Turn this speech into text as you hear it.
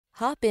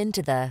Hop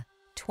into the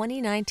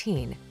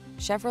 2019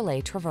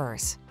 Chevrolet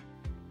Traverse.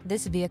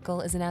 This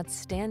vehicle is an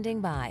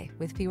outstanding buy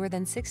with fewer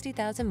than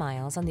 60,000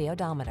 miles on the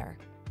odometer.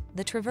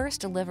 The Traverse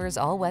delivers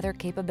all-weather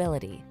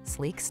capability,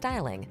 sleek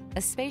styling,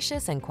 a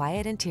spacious and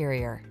quiet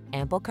interior,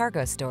 ample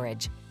cargo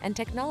storage, and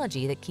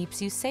technology that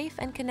keeps you safe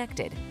and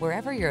connected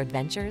wherever your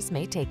adventures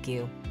may take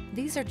you.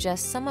 These are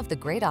just some of the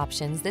great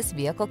options this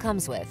vehicle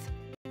comes with: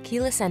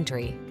 keyless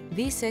entry,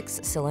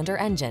 V6 cylinder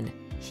engine,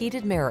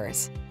 heated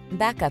mirrors,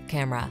 backup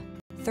camera,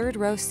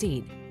 third-row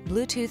seat,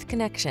 Bluetooth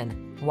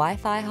connection,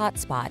 Wi-Fi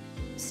hotspot,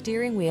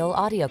 steering wheel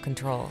audio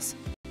controls,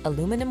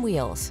 aluminum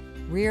wheels,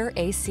 rear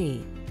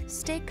AC.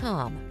 Stay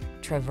calm.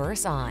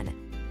 Traverse on.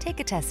 Take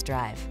a test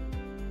drive.